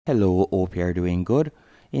Hello, hope you're doing good.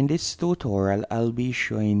 In this tutorial, I'll be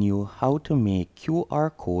showing you how to make QR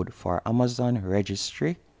code for Amazon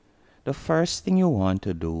Registry. The first thing you want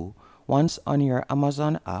to do, once on your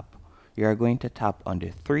Amazon app, you're going to tap on the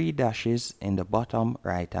three dashes in the bottom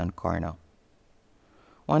right hand corner.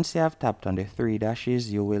 Once you have tapped on the three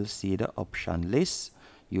dashes, you will see the option list.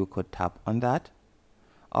 You could tap on that.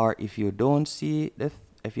 Or if you don't see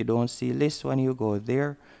list when you go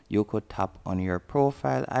there, you could tap on your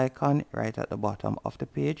profile icon right at the bottom of the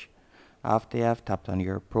page. After you have tapped on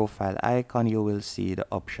your profile icon, you will see the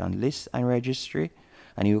option list and registry,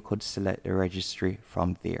 and you could select the registry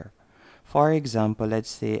from there. For example, let's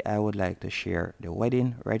say I would like to share the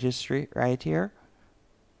wedding registry right here.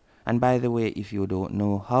 And by the way, if you don't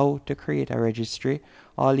know how to create a registry,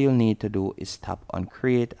 all you'll need to do is tap on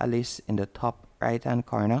create a list in the top right hand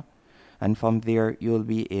corner, and from there you'll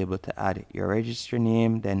be able to add your registry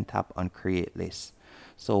name, then tap on create list.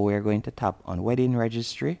 So we're going to tap on wedding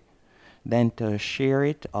registry. Then to share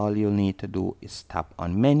it, all you'll need to do is tap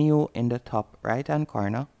on menu in the top right hand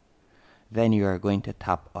corner. Then you are going to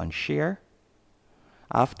tap on share.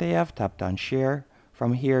 After you have tapped on share,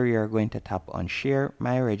 from here you are going to tap on share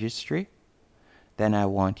my registry. Then I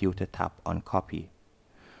want you to tap on copy.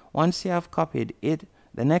 Once you have copied it,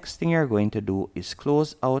 the next thing you're going to do is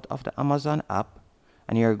close out of the Amazon app,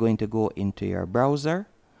 and you're going to go into your browser,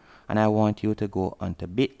 and I want you to go onto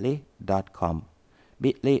bit.ly.com.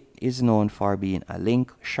 Bit.ly is known for being a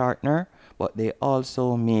link shortener, but they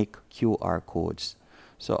also make QR codes.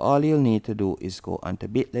 So all you'll need to do is go onto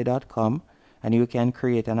bit.ly.com, and you can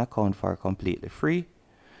create an account for completely free.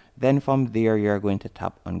 Then from there you're going to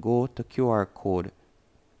tap on go to QR code.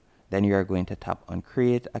 Then you're going to tap on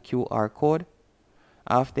create a QR code.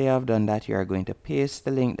 After you have done that, you are going to paste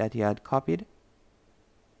the link that you had copied.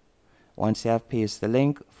 Once you have pasted the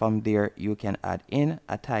link, from there you can add in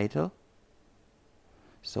a title.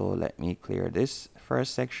 So let me clear this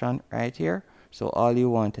first section right here. So all you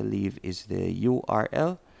want to leave is the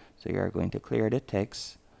URL. So you're going to clear the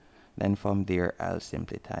text. Then from there I'll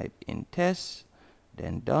simply type in test,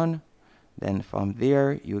 then done. Then from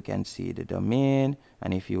there you can see the domain,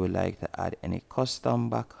 and if you would like to add any custom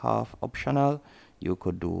back half optional, you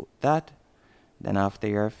could do that. Then after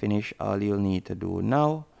you're finished, all you'll need to do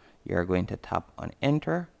now, you're going to tap on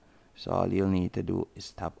enter. So all you'll need to do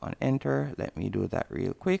is tap on enter. Let me do that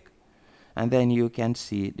real quick. And then you can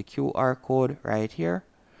see the QR code right here.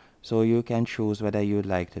 So you can choose whether you'd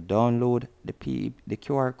like to download the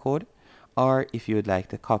QR code, or if you'd like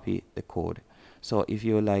to copy the code. So if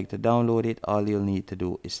you would like to download it, all you'll need to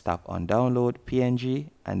do is tap on download PNG,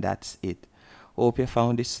 and that's it. Hope you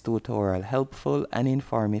found this tutorial helpful and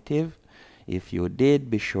informative. If you did,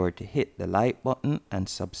 be sure to hit the like button and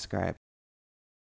subscribe.